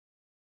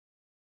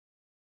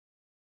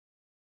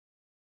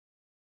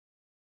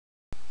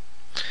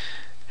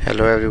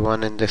Hello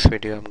everyone, in this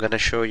video I'm going to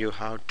show you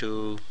how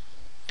to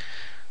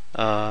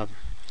uh,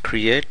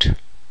 create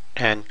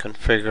and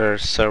configure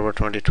Server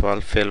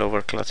 2012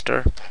 failover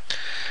cluster.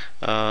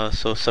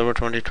 So Server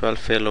 2012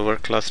 failover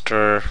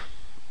cluster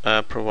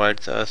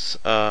provides us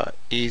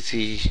it's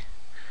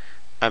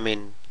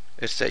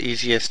the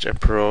easiest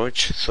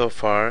approach so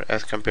far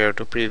as compared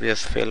to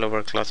previous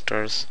failover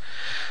clusters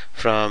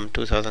from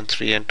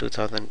 2003 and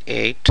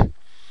 2008.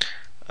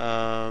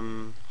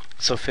 So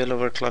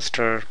failover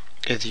cluster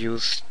is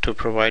used to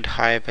provide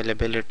high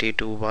availability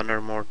to one or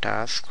more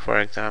tasks, for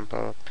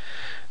example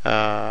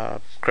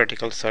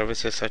critical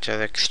services such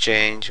as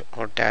Exchange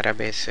or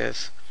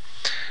databases.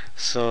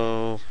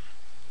 So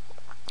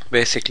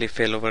basically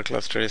failover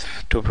cluster is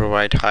to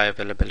provide high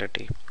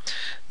availability.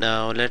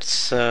 Now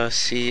let's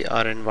see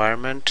our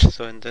environment.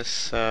 So in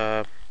this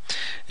lab,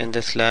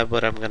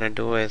 what I'm gonna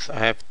do is I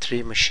have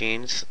three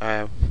machines. I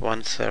have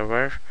one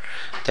server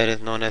that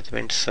is known as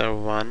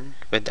WindServe1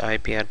 with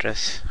IP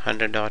address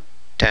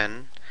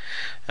 100.10,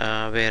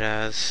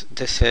 whereas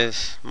this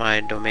is my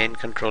domain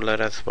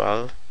controller as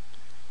well.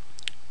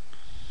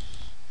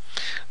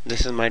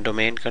 This is my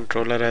domain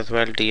controller as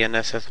well,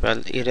 DNS as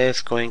well. It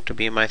is going to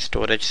be my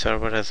storage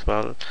server as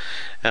well.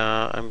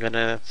 I'm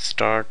gonna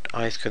start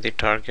iSCSI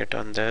target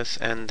on this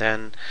and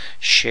then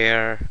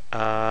share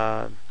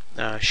a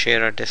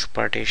disk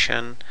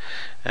partition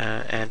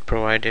and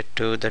provide it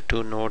to the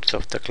two nodes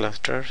of the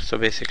cluster. So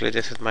basically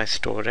this is my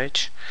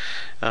storage,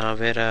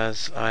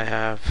 whereas I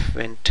have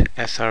Wint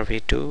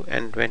SRv2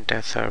 and Wint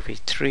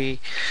SRv3.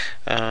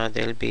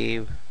 They'll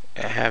be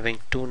having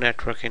two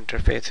network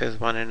interfaces.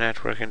 One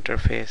network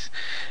interface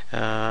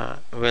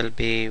will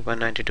be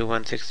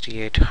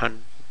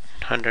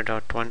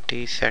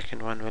 192.168.100.20.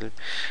 Second one will,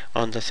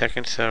 on the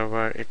second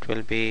server, it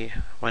will be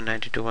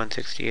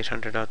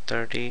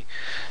 192.168.100.30.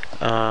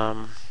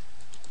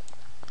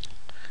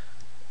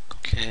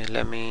 Okay,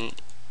 let me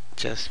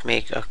just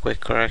make a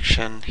quick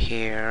correction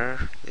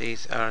here.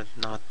 These are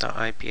not the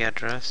IP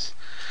address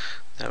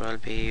that will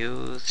be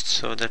used.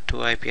 So the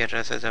two IP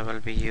addresses that will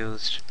be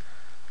used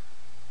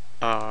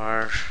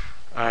are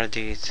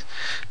these.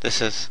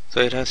 So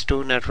it has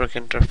two network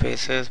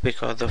interfaces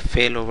because of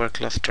failover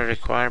cluster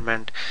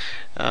requirement.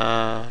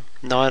 Not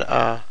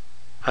a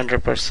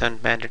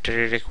 100%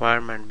 mandatory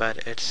requirement, but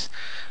it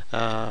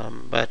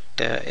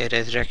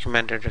is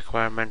recommended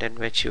requirement in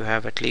which you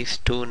have at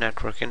least two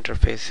network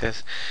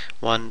interfaces.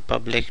 One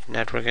public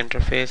network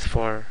interface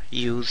for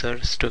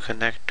users to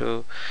connect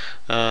to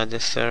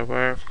this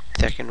server.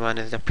 Second one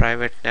is the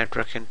private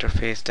network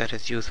interface that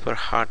is used for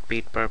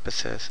heartbeat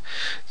purposes.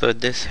 So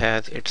this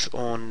has its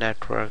own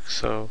network.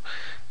 So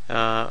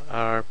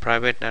our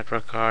private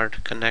network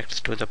card connects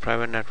to the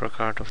private network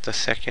card of the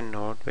second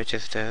node, which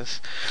is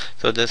this.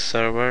 So this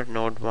server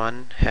node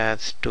 1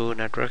 has two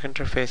network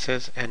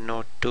interfaces and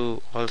node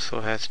 2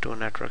 also has two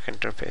network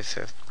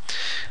interfaces.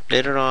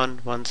 Later on,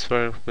 once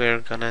we're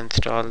gonna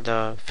install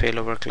the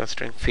failover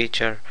clustering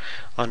feature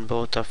on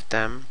both of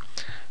them,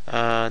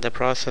 the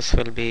process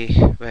will be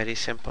very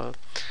simple.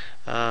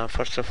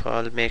 First of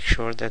all, make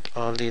sure that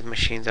all these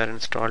machines are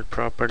installed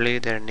properly,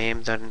 their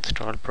names are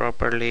installed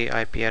properly,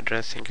 IP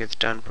addressing is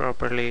done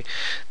properly,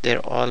 they're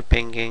all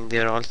pinging,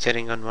 they're all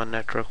sitting on one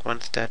network.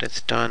 Once that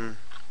is done,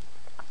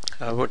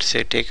 I would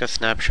say take a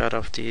snapshot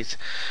of these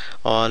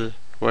all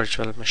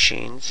virtual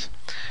machines.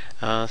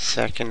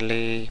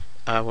 Secondly,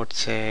 I would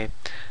say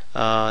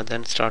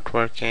then start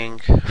working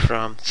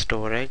from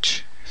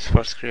storage.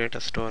 First create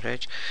a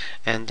storage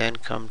and then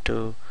come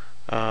to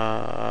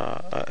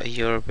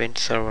your Wint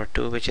server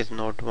 2, which is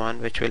node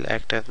 1, which will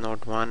act as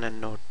node 1, and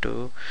node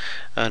 2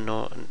 and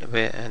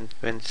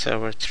Wint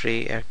server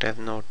 3 act as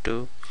node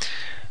 2.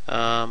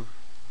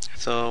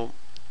 So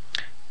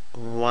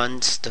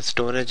once the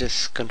storage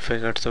is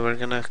configured, so we're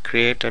gonna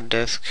create a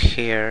disk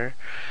here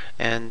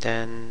and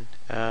then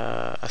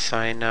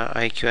assign a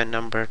IQN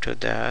number to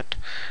that,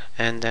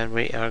 and then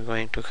we are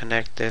going to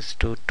connect this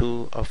to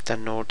two of the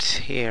nodes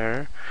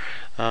here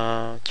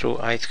through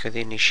iSCSI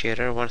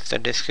initiator. Once the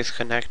disk is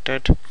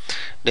connected,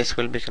 this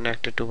will be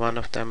connected to one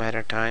of them at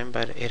a time,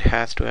 but it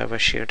has to have a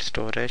shared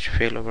storage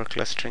failover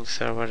clustering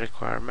server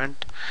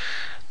requirement.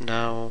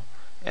 Now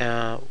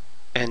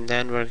and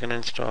then we're going to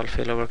install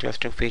failover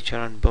clustering feature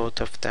on both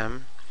of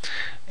them,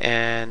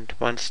 and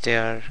once they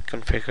are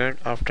configured,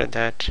 after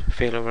that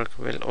failover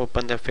will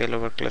open the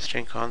failover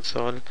clustering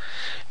console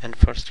and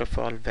first of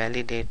all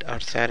validate our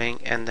setting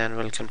and then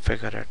we'll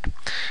configure it.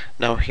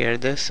 Now here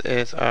this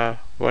is a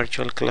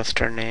virtual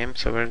cluster name,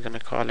 so we're going to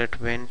call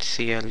it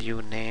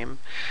WinCLU name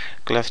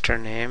cluster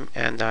name,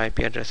 and the IP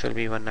address will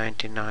be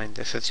 199.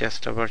 This is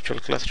just a virtual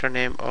cluster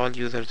name. All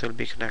users will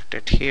be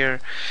connected here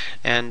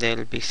and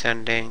they'll be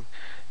sending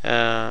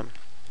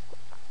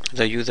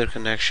the user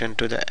connection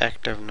to the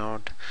active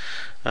node.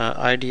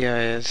 Idea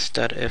is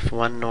that if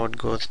one node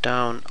goes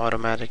down,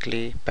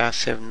 automatically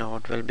passive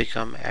node will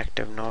become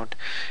active node,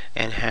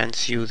 and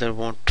hence user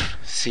won't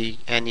see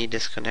any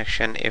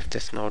disconnection if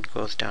this node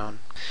goes down.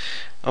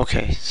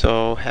 Okay,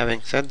 so having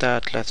said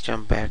that, let's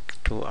jump back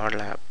to our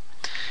lab.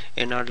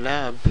 In our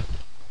lab,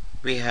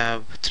 we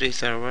have three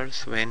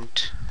servers: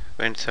 Wind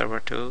server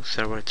 2,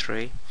 server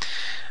 3.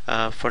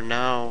 For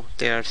now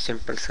they are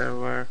simple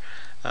server.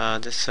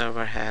 This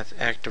server has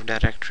Active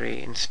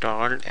Directory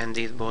installed, and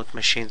these both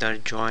machines are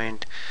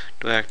joined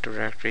to Active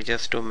Directory.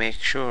 Just to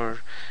make sure,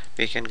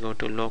 we can go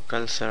to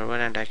local server,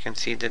 and I can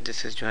see that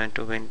this is joined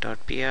to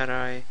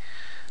win.pri.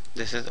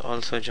 This is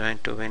also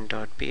joined to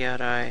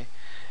win.pri,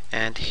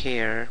 and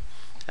here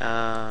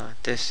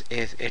this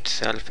is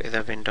itself is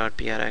a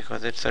win.pri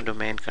because it's a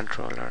domain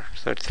controller,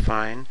 so it's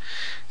fine.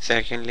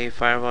 Secondly,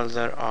 firewalls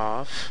are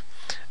off.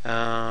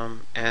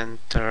 And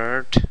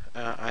third,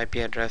 IP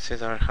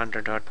addresses are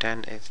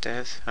 100.10 is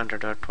this,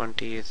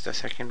 100.20 is the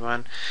second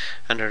one,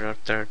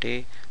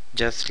 100.30,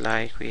 just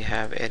like we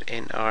have it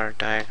in our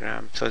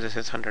diagram. So this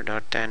is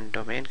 100.10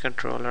 domain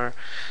controller,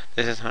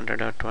 this is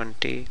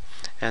 100.20,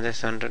 and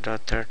this is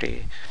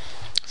 100.30.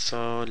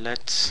 So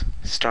let's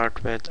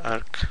start with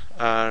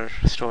our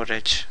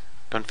storage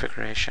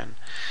configuration.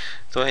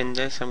 So in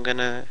this, I'm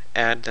gonna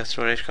add the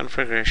storage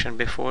configuration.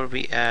 Before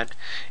we add,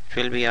 it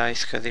will be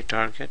iSCSI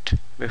target.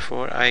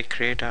 Before I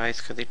create a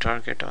iSCSI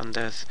target on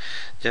this,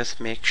 just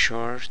make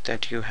sure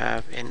that you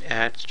have in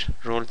add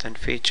roles and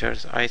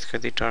features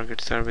iSCSI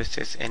target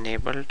services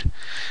enabled.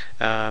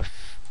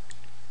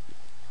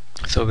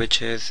 So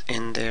which is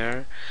in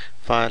there,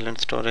 file and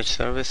storage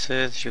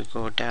services. You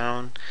go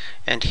down,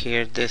 and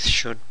here this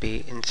should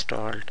be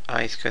installed,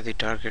 iSCSI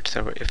target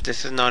server. If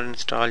this is not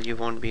installed, you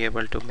won't be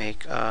able to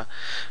make a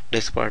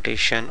disk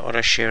partition or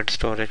a shared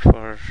storage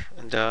for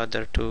the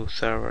other two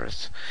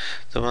servers.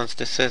 So once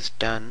this is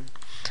done,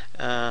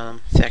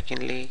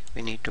 secondly,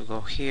 we need to go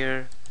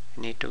here,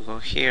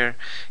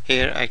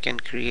 here I can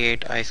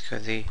create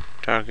iSCSI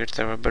target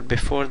server, but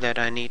before that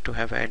I need to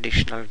have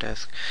additional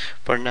disk.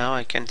 For now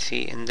I can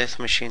see in this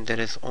machine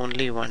there is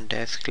only one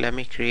disk. Let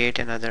me create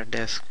another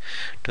disk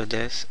to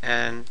this,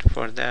 and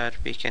for that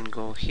we can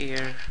go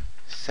here,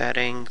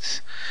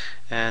 settings,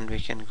 and we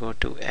can go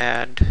to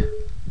add.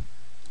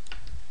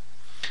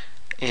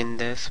 In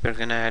this we're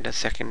gonna add a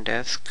second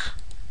disk.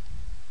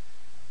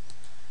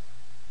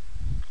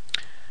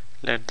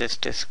 Let this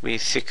disk be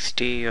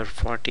 60 or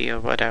 40 or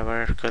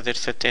whatever, because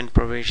it's a thin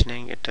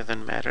provisioning, it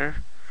doesn't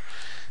matter.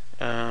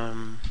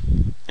 And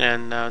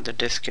now the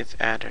disk is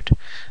added.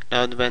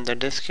 Now when the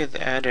disk is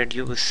added,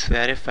 you will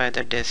verify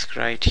the disk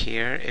right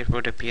here. It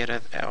would appear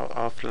as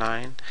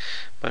offline,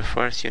 but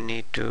first you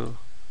need to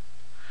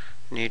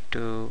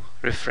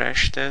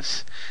refresh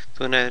this.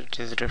 Soon as it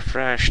is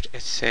refreshed,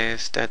 it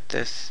says that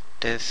this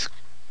disk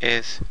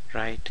is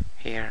right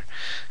here.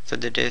 So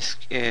the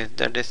disk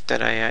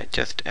that I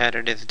just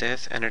added is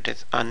this, and it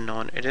is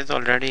unknown. It is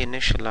already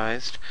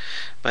initialized,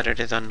 but it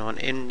is unknown.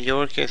 In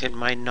your case it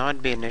might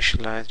not be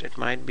initialized, it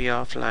might be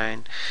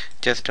offline,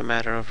 just a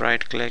matter of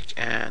right click,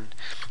 and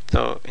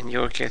so in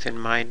your case it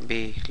might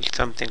be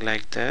something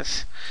like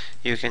this.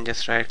 You can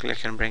just right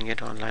click and bring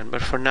it online,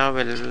 but for now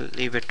we'll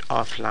leave it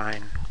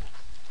offline.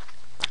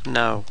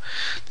 Now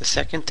the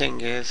second thing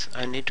is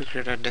I need to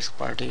create a disk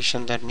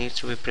partition that needs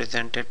to be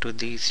presented to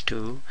these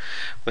two,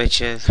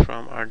 which is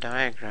from our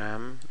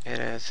diagram. It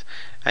is,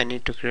 I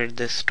need to create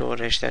this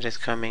storage that is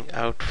coming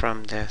out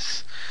from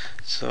this.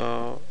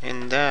 So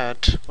in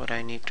that, what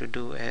I need to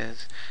do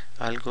is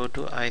I'll go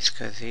to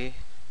iSCSI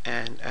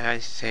and I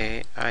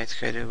say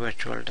iSCSI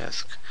virtual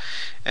disk.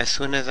 As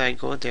soon as I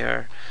go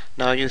there,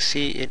 now you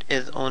see it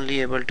is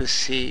only able to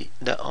see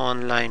the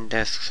online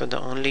disk. So the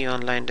only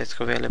online disk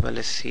available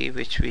is C,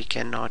 which we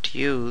cannot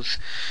use.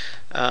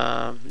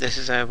 This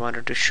is I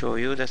wanted to show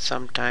you that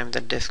sometimes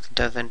the disk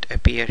doesn't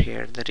appear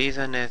here. The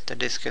reason is the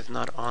disk is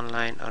not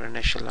online or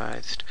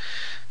initialized.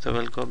 So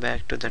we'll go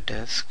back to the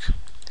disk,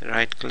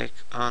 right click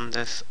on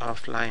this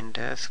offline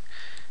disk,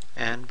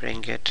 and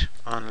bring it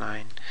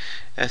online.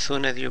 As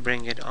soon as you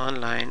bring it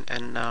online,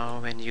 and now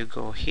when you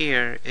go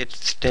here, it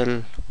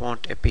still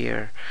won't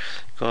appear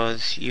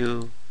because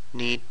you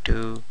need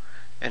to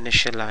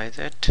initialize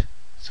it.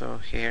 So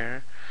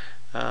here,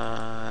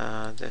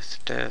 this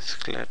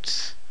disk,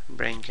 let's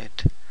bring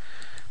it,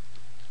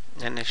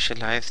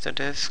 initialize the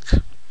disk.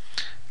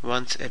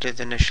 Once it is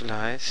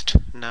initialized,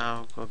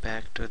 now go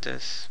back to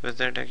this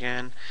wizard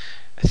again.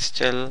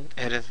 Still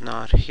it is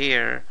not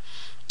here.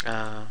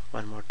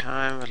 One more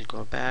time, we'll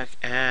go back,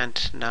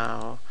 and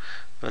now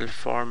we'll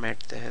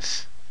format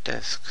this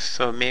disk.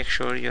 So make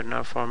sure you're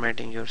not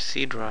formatting your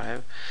C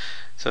drive.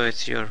 So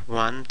it's your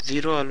 1.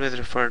 0 always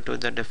refer to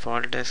the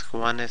default disk,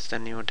 1 is the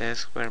new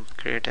disk. We'll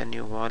create a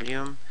new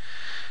volume,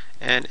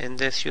 and in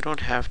this you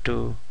don't have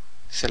to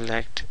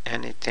select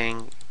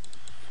anything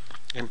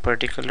in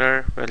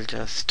particular. We'll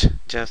just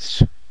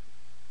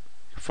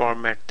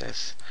format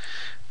this.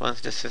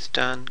 Once this is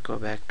done, go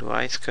back to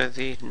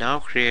iSCSI, now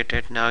create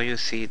it. Now you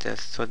see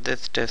this, so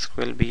this disk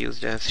will be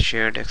used as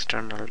shared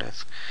external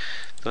disk.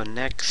 So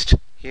next,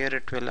 here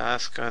it will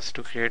ask us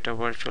to create a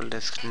virtual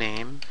disk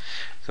name.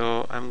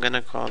 So I'm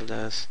gonna call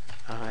this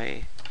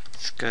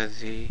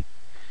iSCSI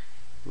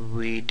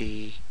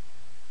VD1,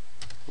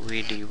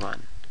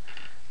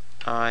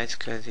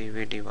 iSCSI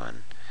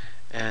VD1,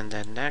 and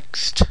then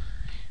next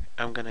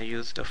I'm gonna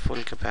use the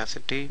full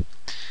capacity.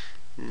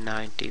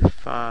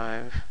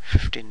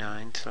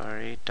 9559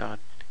 sorry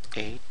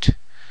 .8,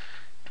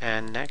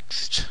 and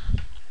next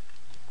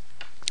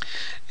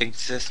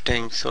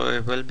existing, so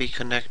it will be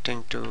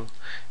connecting to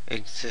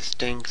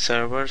existing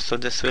server. So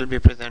this will be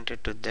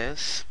presented to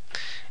this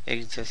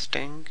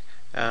existing.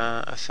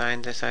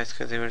 Assign this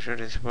iSCSI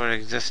virtual is for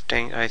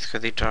existing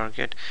iSCSI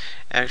target.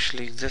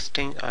 Actually,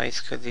 existing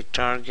iSCSI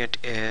target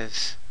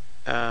is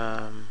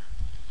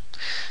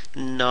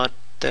not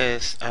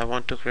this. I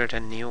want to create a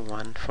new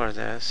one for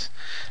this,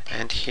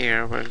 and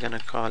here we're gonna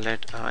call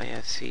it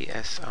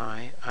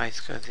ISCSI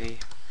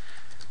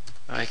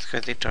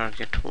iSCSI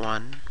target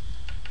 1.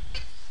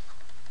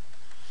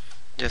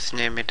 Just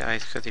name it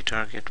iSCSI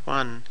target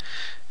 1,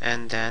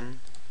 and then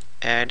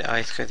add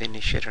iSCSI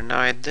initiator.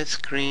 Now at this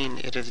screen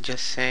it is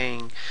just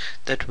saying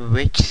that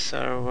which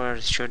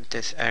servers should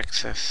this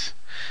access,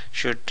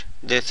 should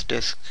this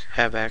disk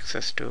have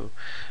access to,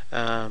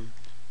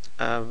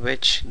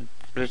 which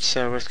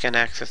servers can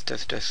access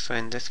this disk. So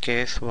in this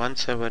case, one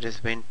server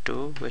is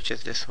Win2, which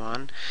is this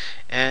one,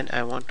 and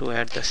I want to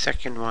add the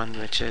second one,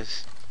 which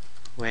is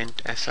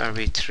Wint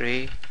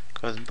SRV3,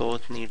 because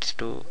both needs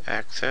to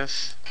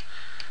access.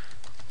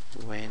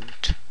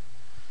 Wint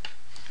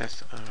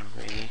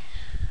SRV,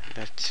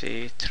 let's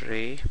see,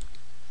 3,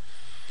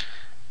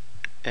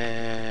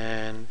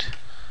 and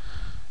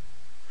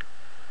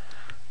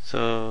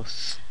so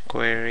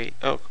query.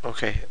 Oh,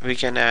 okay, we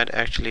can add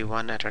actually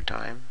one at a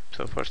time.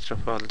 So first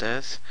of all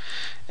this,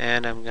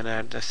 and I'm gonna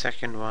add the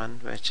second one,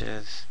 which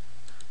is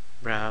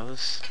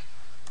browse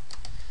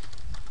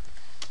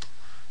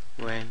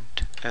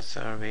Wint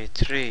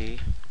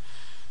SRV3,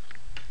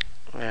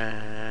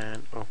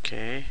 and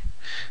okay.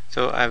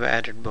 So I've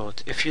added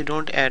both. If you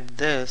don't add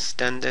this,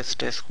 then this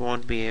disk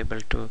won't be able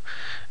to,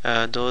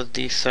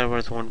 these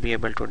servers won't be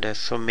able to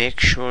disk. So make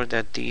sure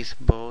that these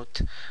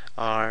both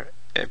are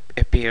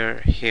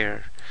appear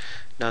here.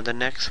 Now the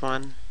next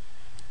one,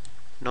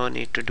 no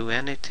need to do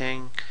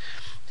anything.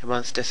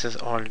 Once this is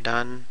all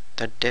done,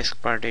 the disk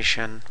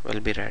partition will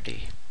be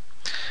ready.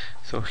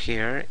 So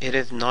here it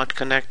is not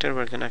connected,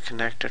 we're gonna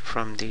connect it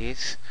from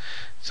these.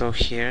 So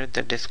here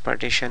the disk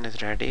partition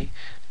is ready.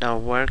 Now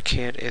work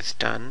here is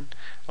done.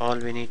 All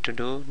we need to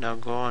do now,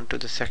 go on to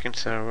the second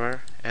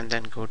server and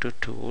then go to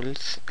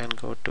tools and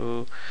go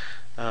to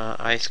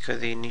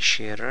iSCSI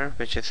initiator,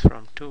 which is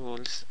from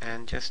tools,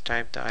 and just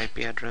type the IP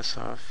address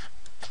of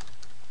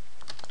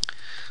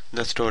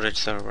the storage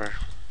server.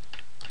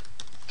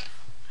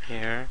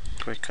 Here,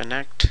 quick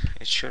connect.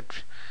 It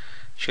should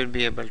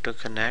be able to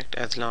connect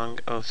as long,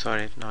 oh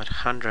sorry, not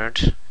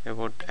 100, it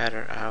would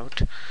error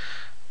out.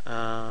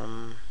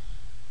 I'm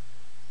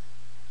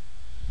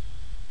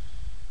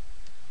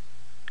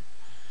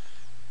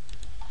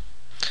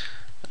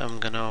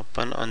gonna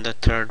open on the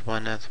third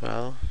one as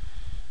well,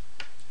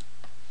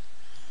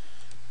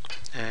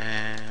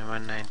 and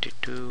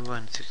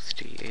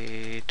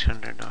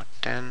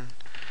 192.168.100.10.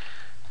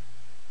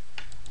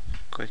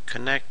 quick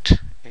connect.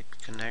 It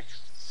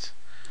connects.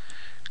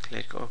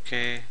 Click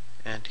OK,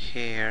 and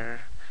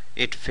here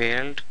it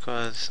failed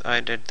because I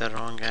did the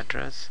wrong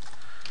address.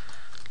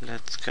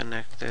 Let's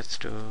connect this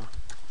to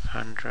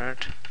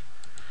 100.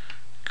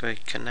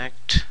 Quick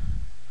connect.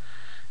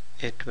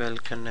 It will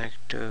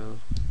connect to,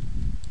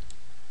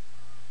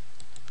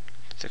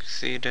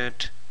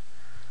 succeeded.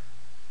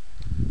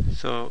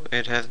 So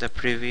it has the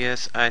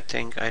previous, I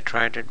think I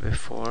tried it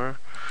before,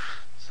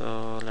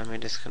 so let me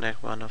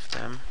disconnect one of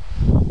them.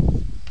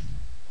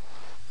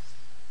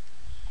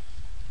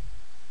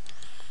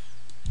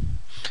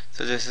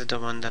 So this is the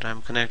one that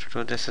I'm connected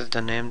to. This is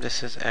the name.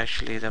 This is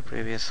actually the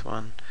previous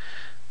one.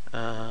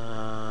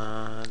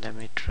 Let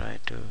me try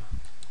to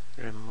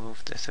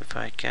remove this if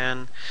I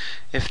can.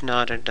 If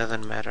not, it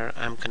doesn't matter.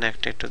 I'm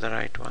connected to the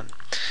right one.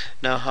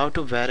 Now how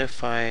to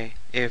verify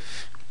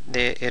if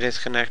it is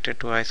connected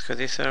to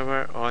iSCSI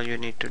server? All you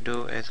need to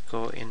do is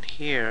go in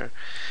here,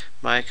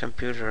 my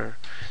computer.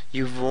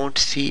 You won't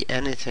see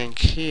anything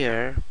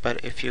here,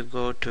 but if you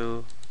go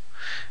to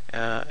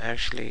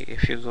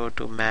if you go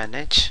to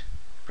manage,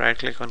 right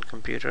click on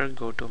computer,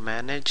 go to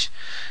manage,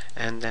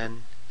 and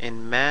then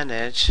in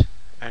manage,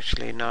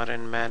 actually not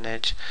in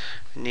manage,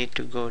 we need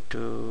to go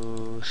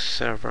to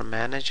server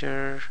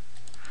manager,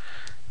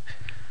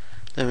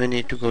 then we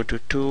need to go to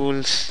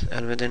tools,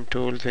 and within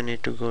tools we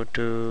need to go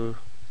to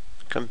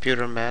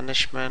computer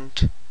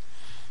management,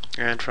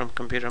 and from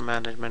computer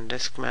management,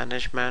 disk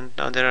management.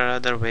 Now there are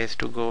other ways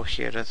to go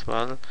here as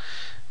well.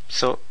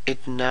 So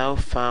it now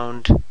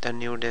found the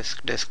new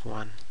disk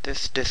 1.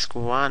 This disk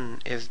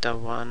 1 is the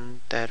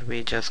one that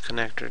we just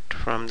connected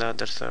from the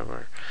other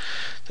server.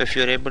 So if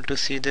you're able to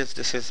see this,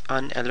 this is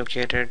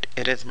unallocated,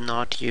 it is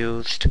not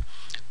used.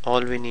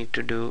 All we need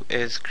to do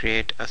is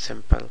create a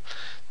simple,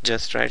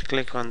 just right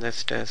click on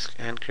this disk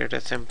and create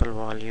a simple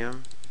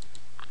volume.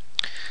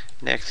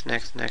 Next,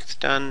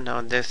 done.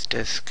 Now this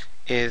disk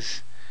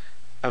is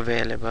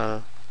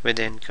available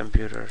within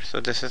computer.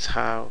 So this is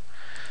how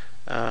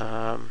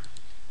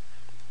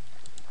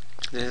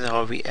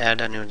we add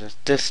a new disk.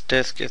 This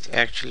disk is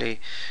actually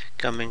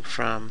coming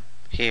from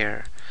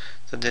here.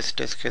 So this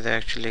disk is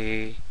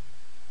actually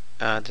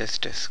this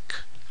disk.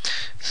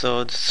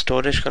 So the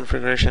storage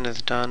configuration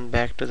is done.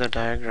 Back to the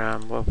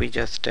diagram, what we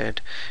just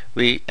did,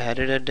 we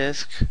added a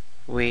disk,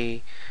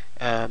 we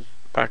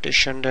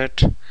partitioned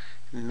it,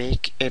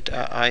 make it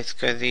a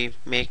iScuzzy,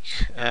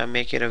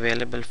 make it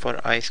available for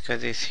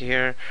iScuzzies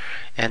here,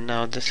 and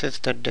now this is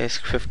the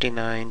disk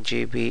 59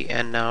 GB,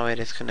 and now it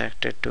is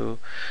connected to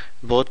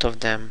both of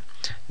them.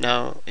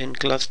 Now in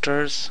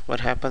clusters, what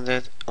happens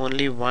is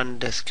only one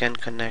disk can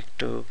connect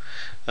to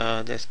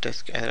this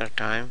disk at a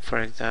time. For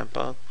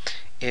example,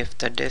 if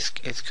the disk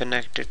is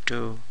connected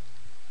to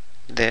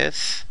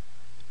this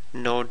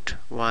node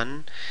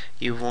 1,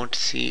 you won't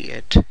see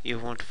it, you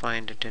won't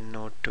find it in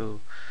node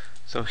 2.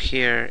 So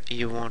here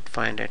you won't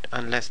find it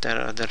unless there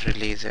are other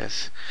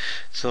releases.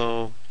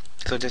 So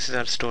this is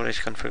our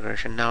storage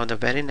configuration. Now the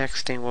very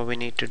next thing what we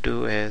need to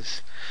do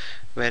is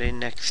for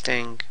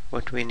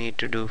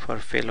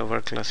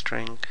failover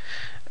clustering,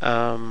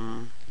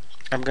 I'm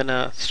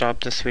gonna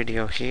stop this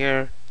video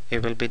here.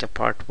 It will be the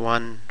part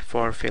 1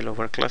 for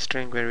failover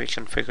clustering, where we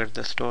configure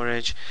the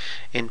storage.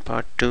 In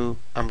part 2,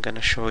 I'm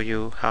gonna show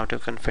you how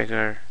to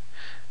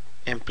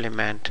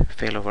implement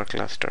failover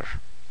cluster.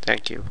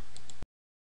 Thank you.